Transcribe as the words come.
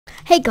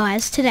Hey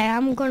guys, today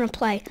I'm gonna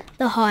play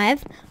the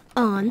Hive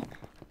on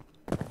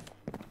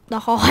the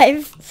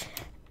Hive,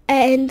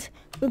 and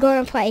we're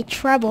gonna play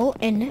Trouble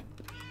in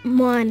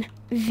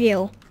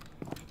Mineville.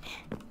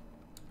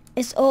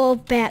 It's all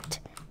about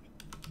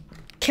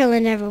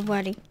killing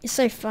everybody. It's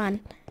so fun.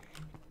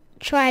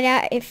 Try it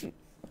out if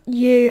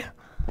you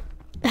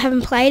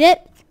haven't played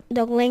it.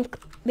 The link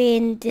be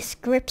in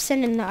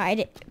description in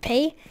the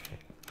IP.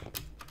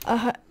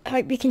 I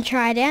hope you can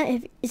try it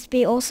out. It's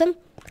be awesome.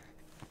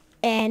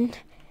 And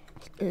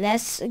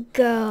let's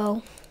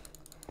go.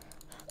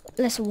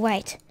 Let's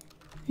wait.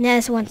 Now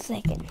it's 1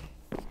 second.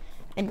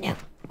 And now.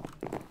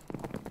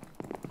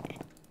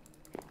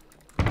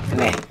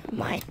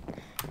 Mine.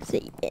 So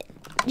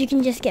you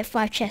can just get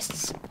 5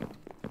 chests.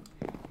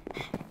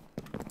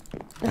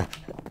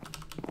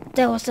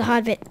 That was the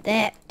hard bit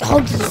there.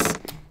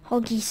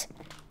 Hoggies.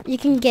 You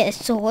can get a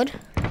sword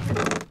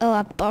or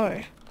a bow.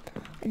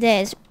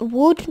 There's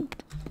wood.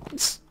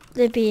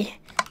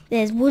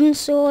 There's wooden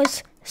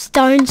swords,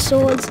 stone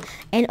swords,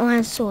 and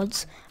iron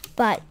swords.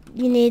 But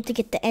you need to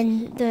get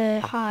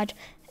the hard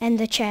and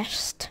the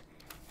chest.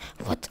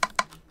 What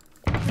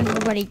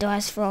everybody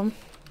dies from.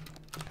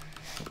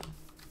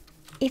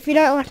 If you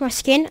don't like my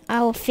skin,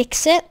 I will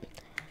fix it.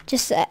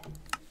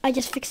 I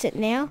just fixed it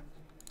now.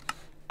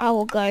 I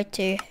will go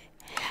to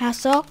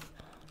house off,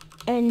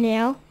 and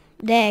now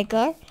there you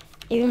go,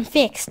 even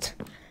fixed.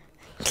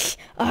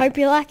 I hope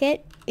you like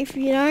it. If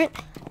you don't,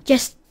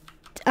 just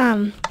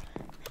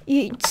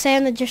you say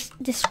in the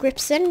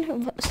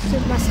description what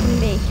my skin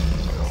be.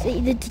 See,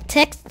 the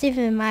detective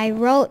in my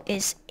role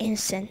is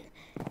innocent.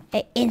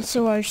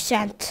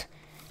 Innocent.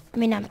 I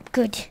mean, I'm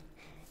good.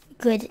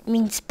 Good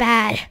means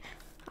bad.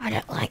 I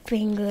don't like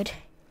being good.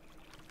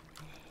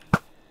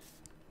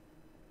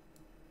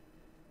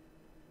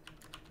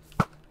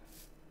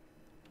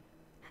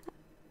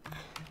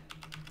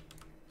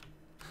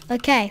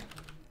 Okay.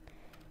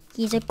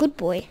 He's a good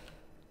boy.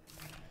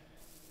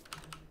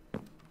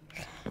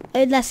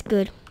 Oh, that's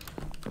good.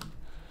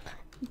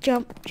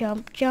 Jump,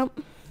 jump,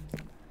 jump.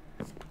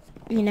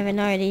 You never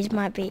know, these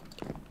might be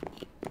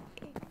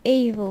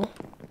evil.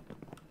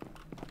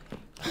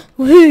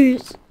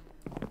 Who's?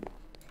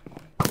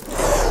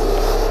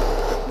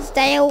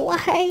 Stay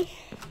away.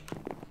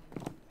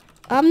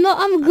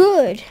 I'm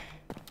good.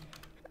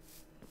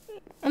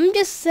 I'm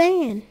just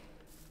saying.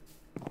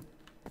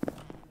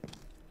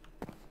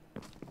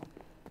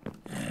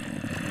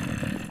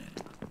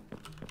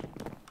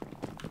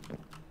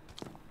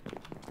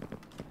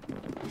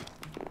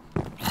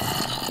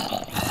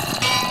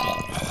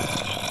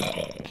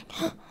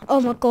 Oh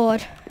my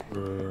god.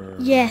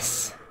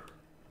 Yes.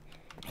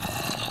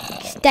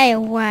 Stay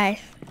away.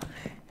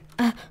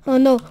 Oh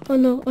no.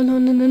 No.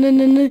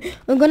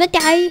 I'm gonna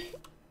die.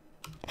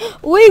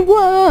 We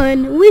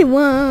won. Oh,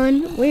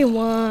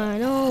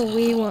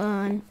 we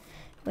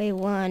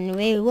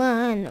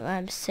won.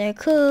 I'm so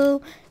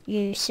cool.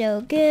 You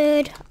so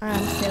good.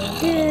 I'm so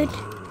good.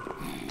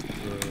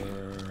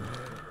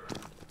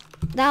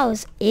 That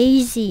was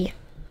easy.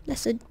 That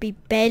should be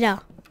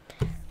better.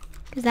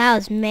 Because that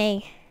was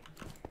me.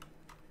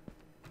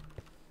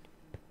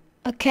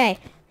 Okay,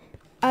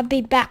 I'll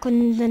be back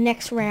on the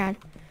next round.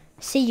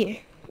 See you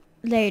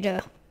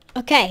later.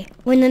 Okay,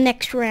 we're in the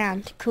next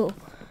round. Cool.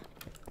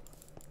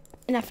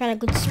 And I found a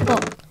good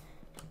spot.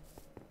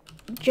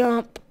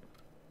 Jump.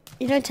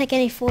 You don't take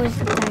any force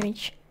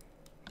damage.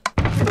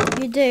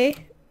 You do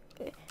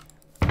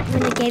when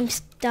the game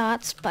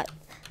starts, but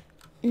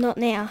not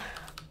now.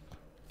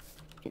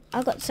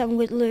 I got some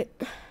good loot.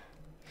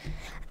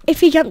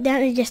 If you jump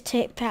down, it just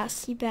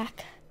pass you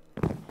back.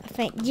 I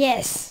think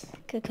yes.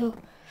 Cool.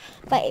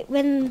 But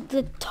when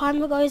the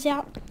timer goes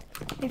out,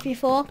 if you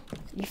fall,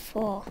 you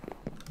fall.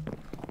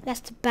 That's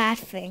the bad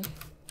thing.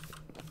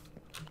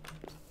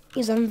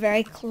 Because I'm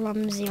very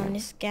clumsy on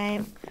this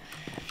game.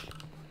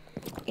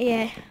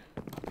 Yeah.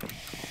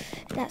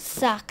 That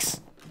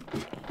sucks.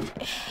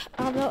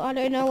 I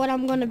don't know what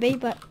I'm gonna be,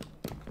 but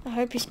I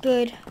hope it's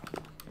good.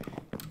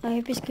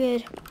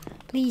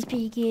 Please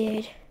be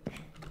good.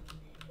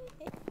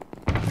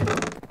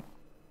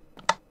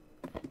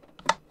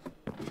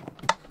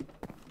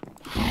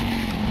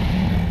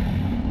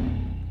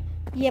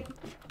 Yep.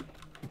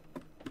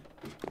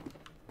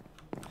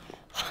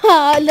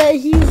 Ha! No,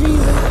 he's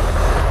evil.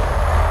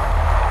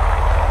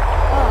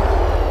 Oh,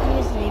 he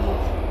is evil.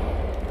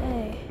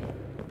 Hey.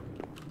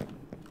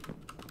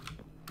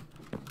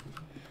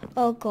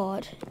 Oh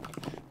god.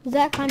 Was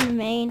that kind of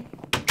mean?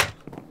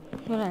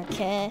 I don't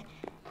care.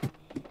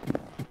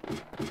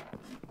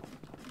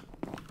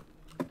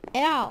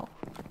 Ow.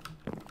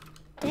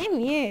 Damn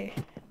you.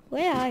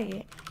 Where are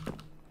you?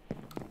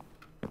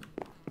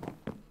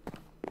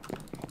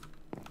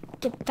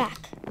 Get back.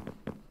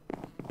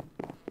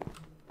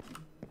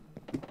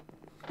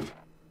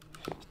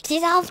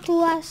 Get after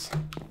us.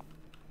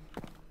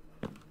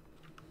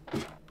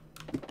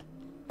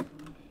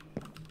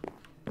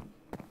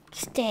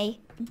 Stay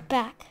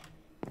back.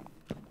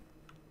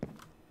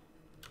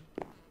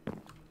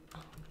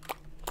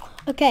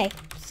 Okay,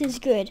 this is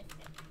good.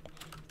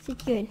 This is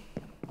good.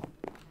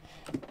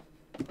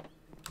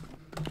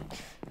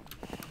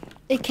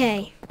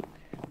 Okay.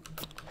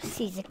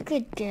 She's a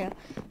good girl.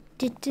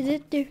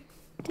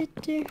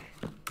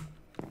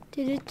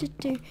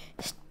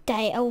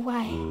 Stay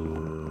away.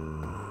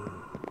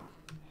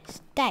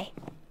 Stay.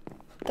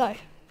 Go.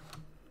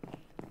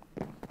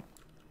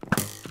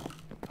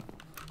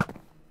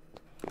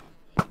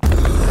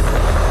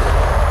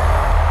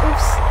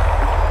 Oops.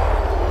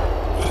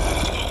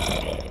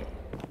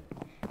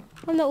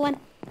 I'm not one.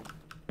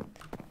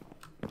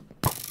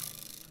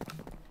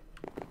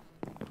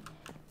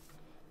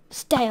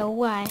 Stay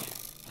away.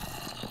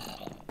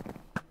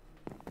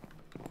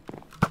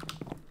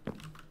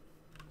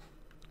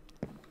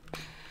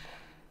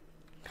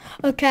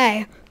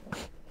 Okay.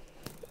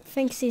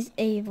 Thinks he's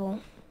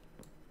evil.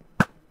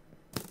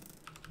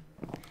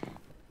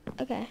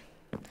 Okay.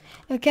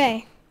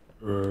 Okay.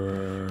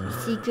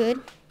 Is he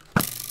good?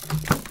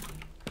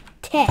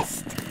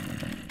 Test.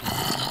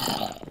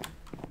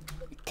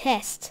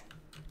 Test.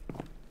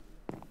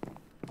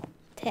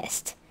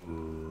 Test.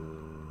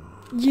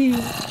 You.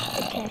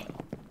 Okay.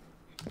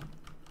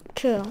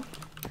 Cool.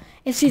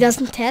 If she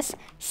doesn't test,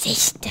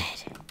 she's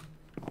dead.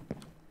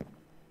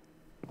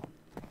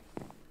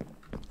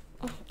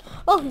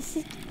 Oh, this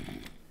is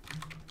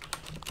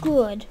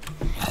good.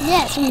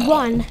 Yes, we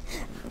won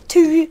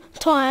 2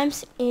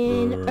 times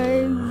in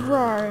a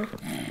row.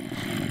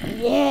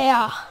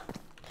 Yeah.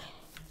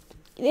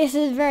 This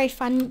is a very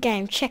fun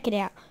game. Check it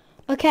out.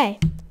 Okay.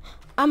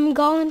 I'm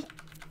going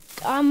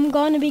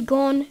to be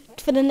gone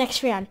for the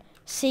next round.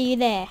 See you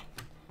there.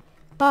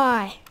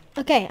 Bye.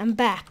 Okay, I'm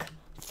back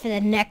for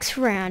the next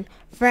round.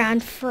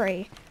 Round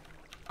 3.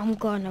 I'm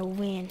gonna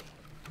win.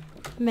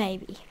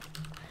 Maybe.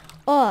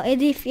 Oh,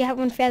 and if you have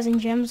 1,000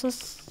 gems or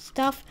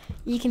stuff,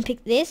 you can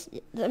pick this,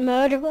 the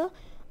murderer,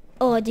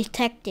 or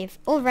detective,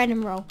 or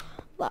random roll.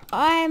 But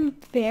I'm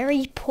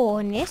very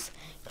poor in this,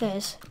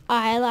 because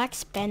I like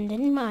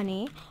spending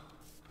money.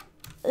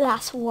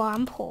 That's why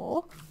I'm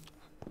poor.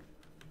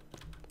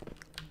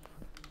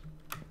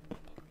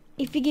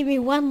 If you give me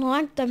 1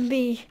 like, then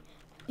be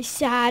a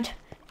sad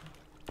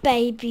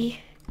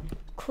baby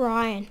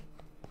crying,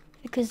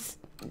 because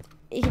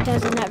he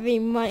doesn't have any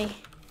money.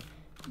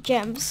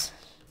 Gems.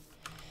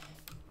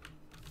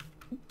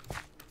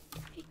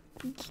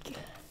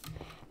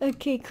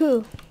 Okay,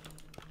 cool.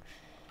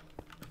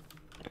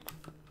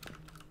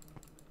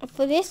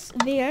 For this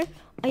video,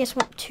 I just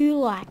want 2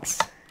 likes.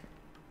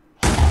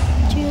 2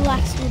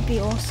 likes would be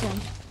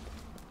awesome.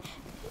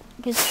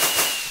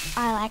 Because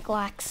I like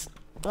likes.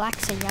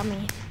 Likes are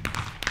yummy.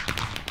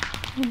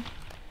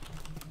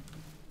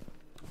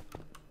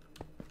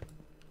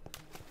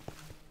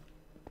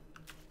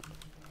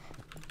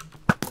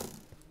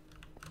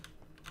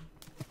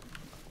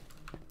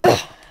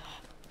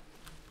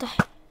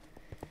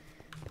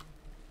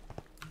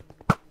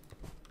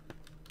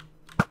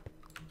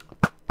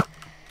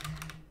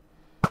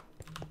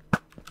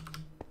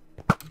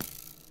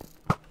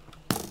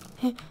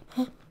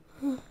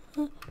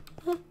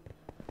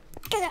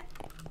 Get out.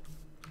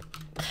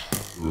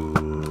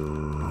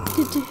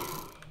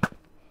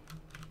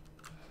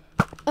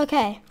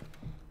 Okay,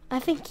 I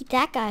think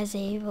that guy's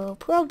evil.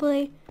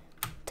 Probably.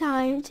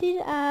 Time to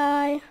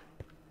die.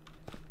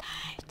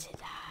 Time to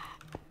die.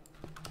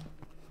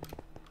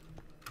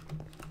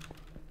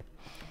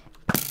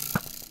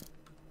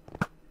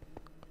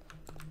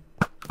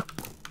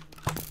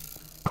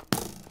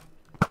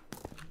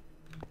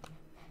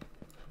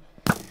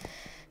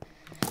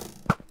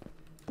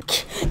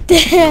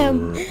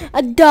 Damn,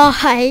 I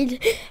died.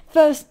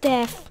 First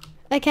death.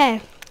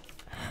 Okay.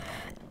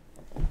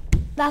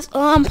 That's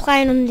all I'm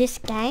playing on this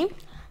game.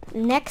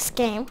 Next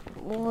game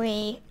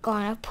we're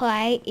gonna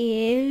play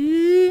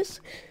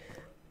is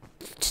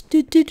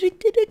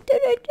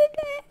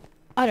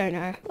I don't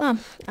know.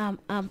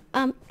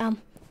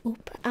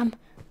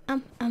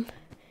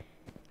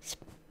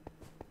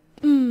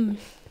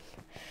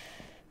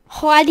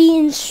 Hide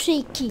and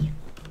seeky.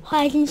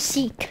 Hide and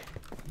seek.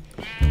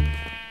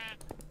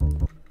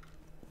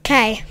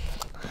 Okay.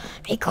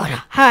 We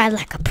gotta hide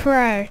like a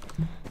pro.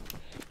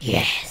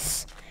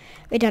 Yes.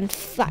 We've done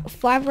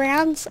 5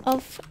 rounds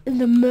of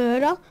the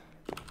murder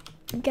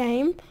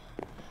game.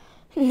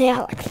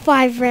 Now like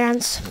 5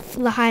 rounds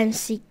for the hide and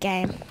seek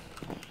game.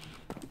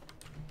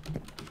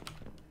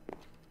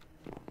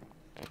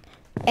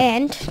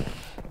 And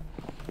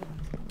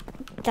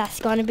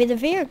that's going to be the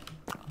video.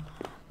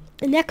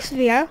 The next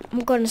video,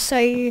 I'm going to show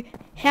you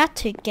how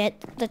to get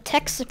the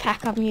texture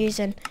pack I'm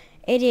using.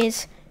 It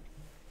is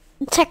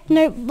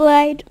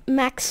Technoblade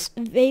Max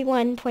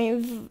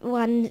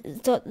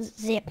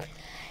V1.1.zip.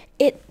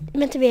 It's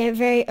meant to be a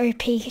very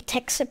OP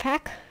texture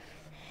pack.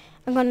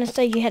 I'm going to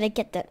show you how to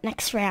get that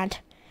next round.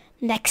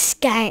 Next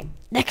game.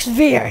 Next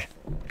video.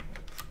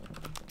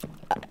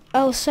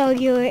 I'll show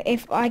you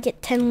if I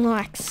get 10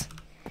 likes.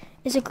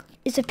 It's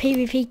a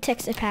PvP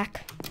texture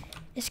pack.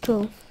 It's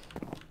cool.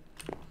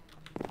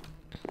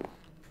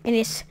 It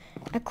is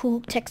a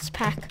cool texture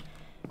pack.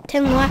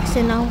 10 likes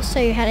and I'll show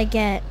you how to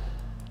get it.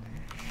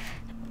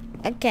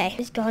 Okay,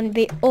 it's going to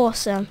be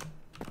awesome.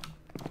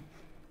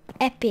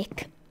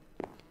 Epic.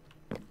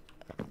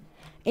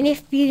 And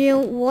if you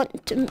don't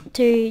want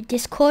to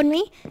Discord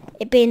me,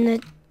 it'd be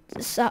in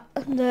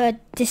the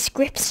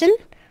description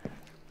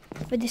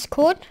for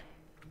Discord.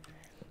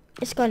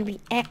 It's gonna be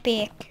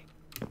epic.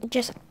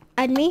 Just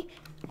add me,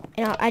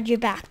 and I'll add you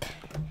back.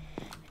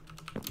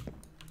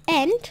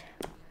 And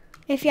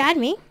if you add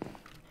me,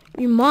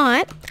 you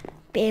might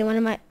be one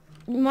of my.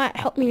 You might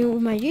help me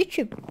with my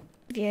YouTube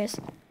viewers.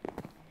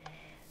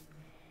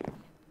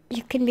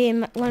 You can be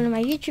one of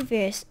my YouTube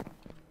viewers.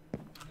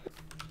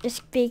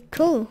 Just be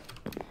cool,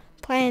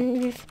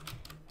 playing with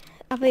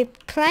other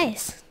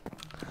players.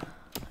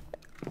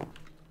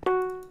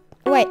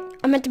 Wait,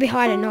 I'm meant to be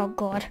hiding. Oh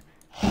God.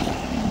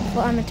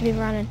 Well, I'm meant to be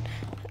running.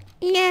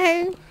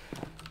 No.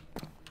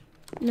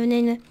 No,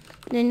 no, no.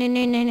 No, no,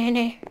 no, no, no,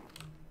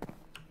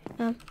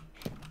 no.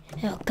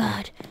 Oh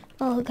God.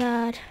 Oh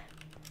God.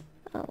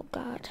 Oh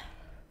God.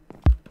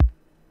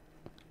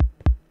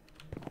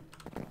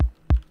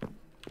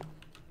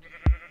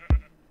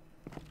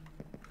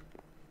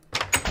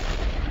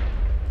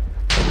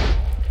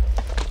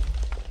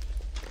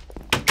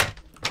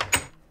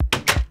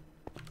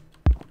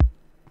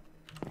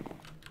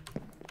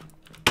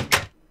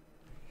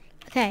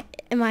 Okay,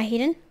 am I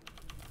hidden?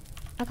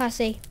 I can't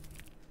see.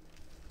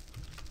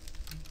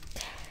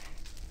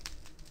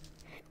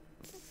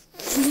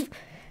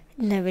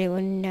 Nobody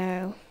will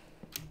know.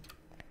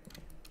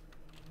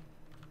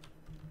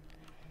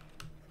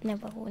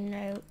 Nobody will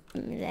know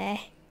I'm there.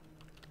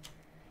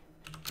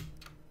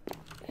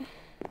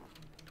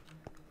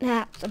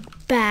 That's a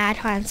bad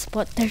hide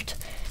spot.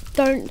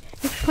 Don't.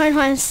 If you find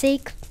hide and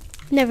seek,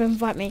 never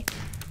invite me.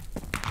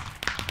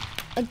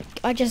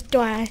 I just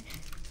die.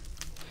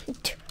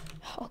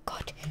 Oh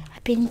God,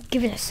 I've been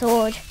given a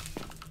sword.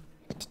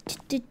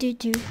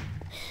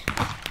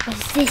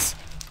 What's this?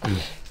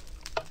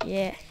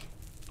 Yeah.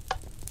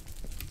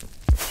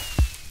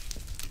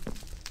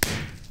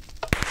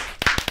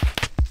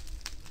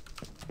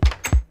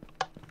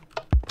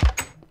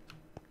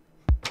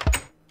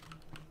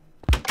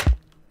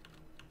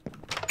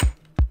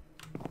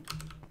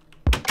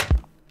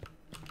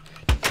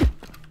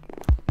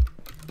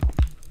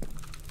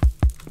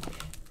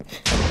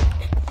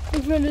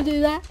 I'm gonna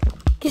do that.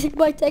 Getting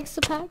my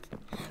texture pack.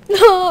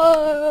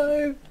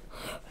 No!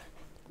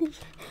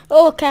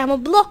 Okay, I'm a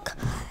block.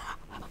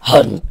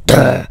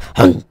 Hunter!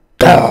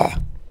 Hunter!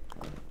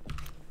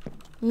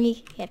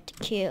 Me have to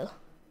kill.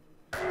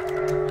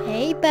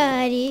 Hey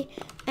buddy,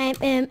 I'm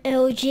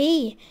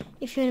MLG.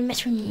 If you wanna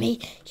mess with me,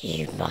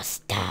 you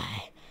must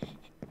die.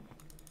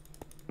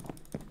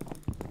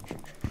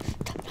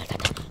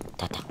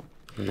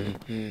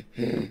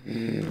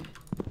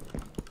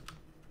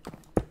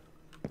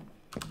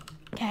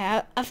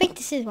 Okay, I think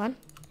this is one.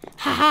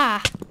 Haha!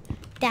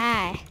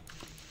 Die.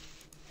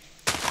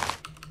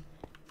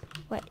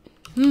 Wait.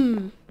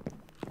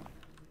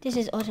 This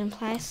is autumn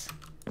place.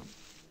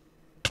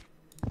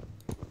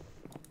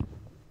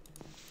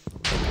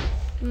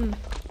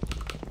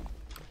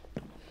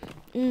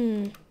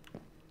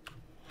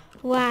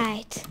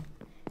 Right.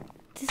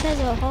 This has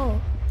a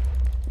hole.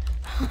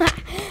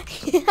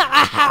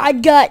 I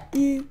got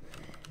you.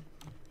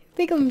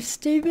 Think I'm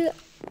stupid?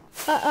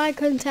 I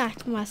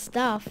contact my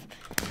stuff.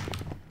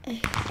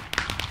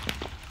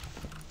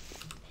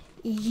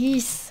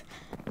 Yes.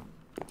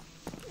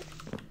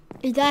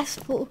 If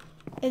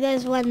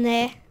there's one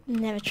there,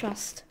 never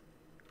trust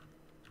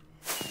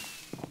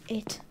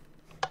it.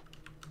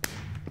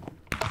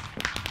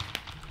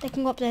 They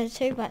can go up there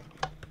too, but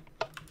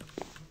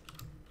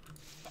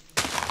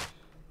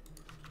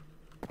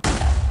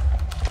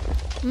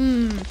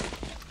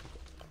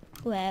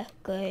where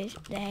could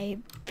they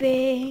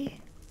be?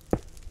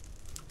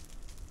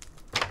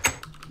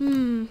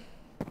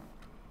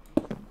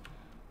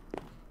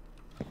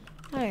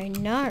 I don't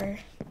know.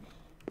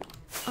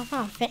 I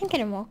can't think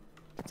anymore.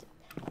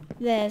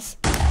 There's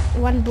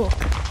one book.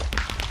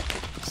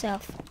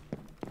 Self.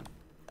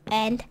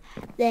 And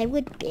they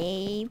would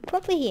be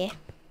probably here.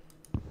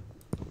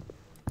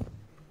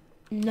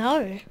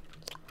 No.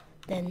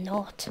 They're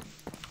not.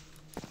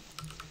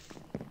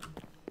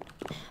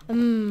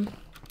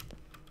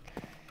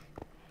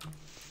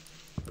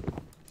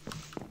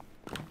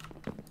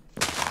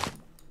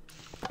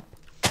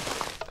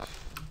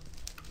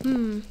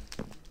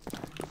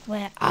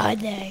 Where are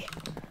they?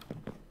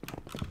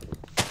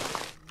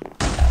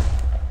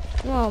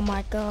 Oh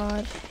my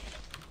God.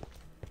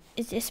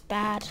 Is this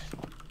bad?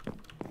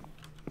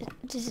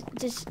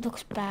 This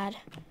looks bad.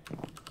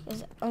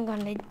 'Cause I'm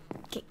gonna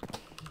get...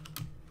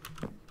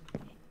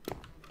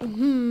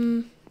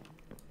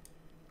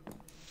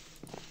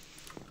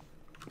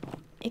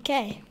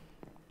 Okay.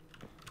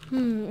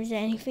 Is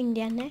there anything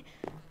down there?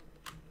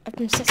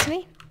 Open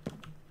sesame?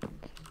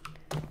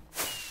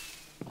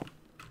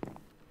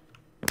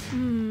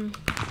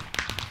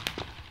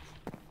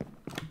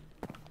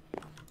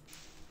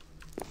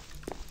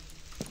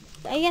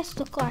 I guess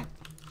look like...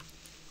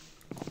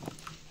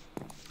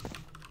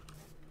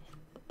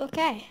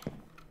 Okay.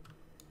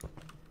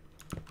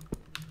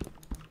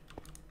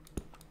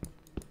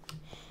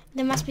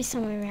 There must be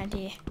somewhere around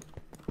here.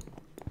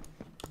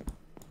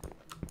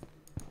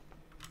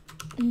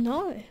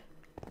 No.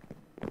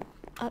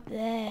 Up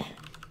there.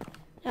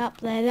 Up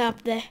there, they're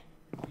up there.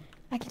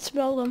 I can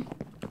smell them.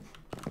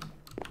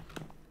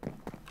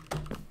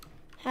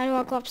 How do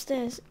I go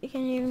upstairs? You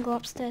can't even go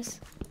upstairs.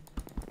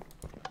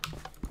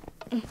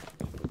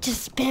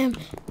 Just spam.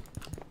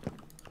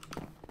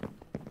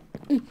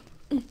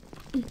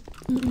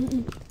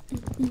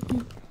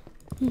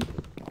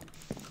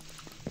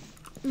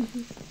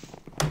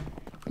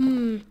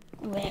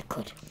 Where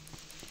could?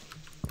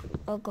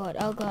 Oh god,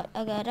 oh god,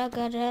 oh god, oh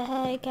god,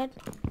 oh god.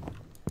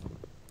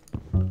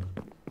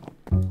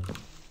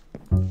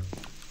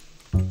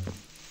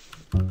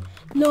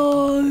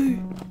 No!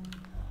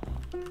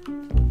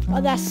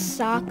 Oh, that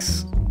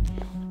sucks.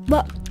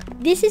 But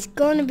this is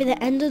going to be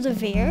the end of the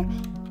video.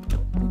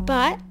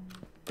 But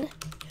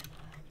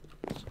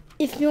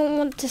if you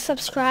want to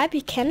subscribe,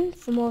 you can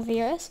for more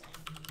videos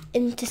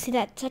and to see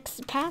that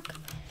text pack.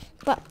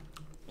 But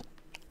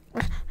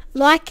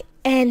like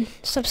and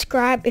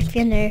subscribe if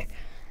you're new.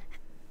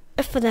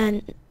 For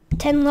the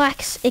 10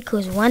 likes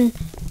equals 1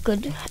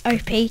 good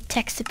OP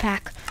texture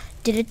pack.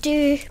 Did it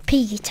do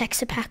PG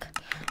texture pack?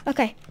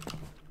 Okay.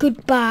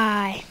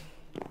 Goodbye.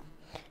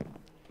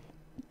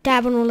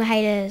 Dab on all the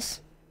haters.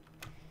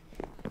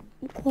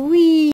 Whee!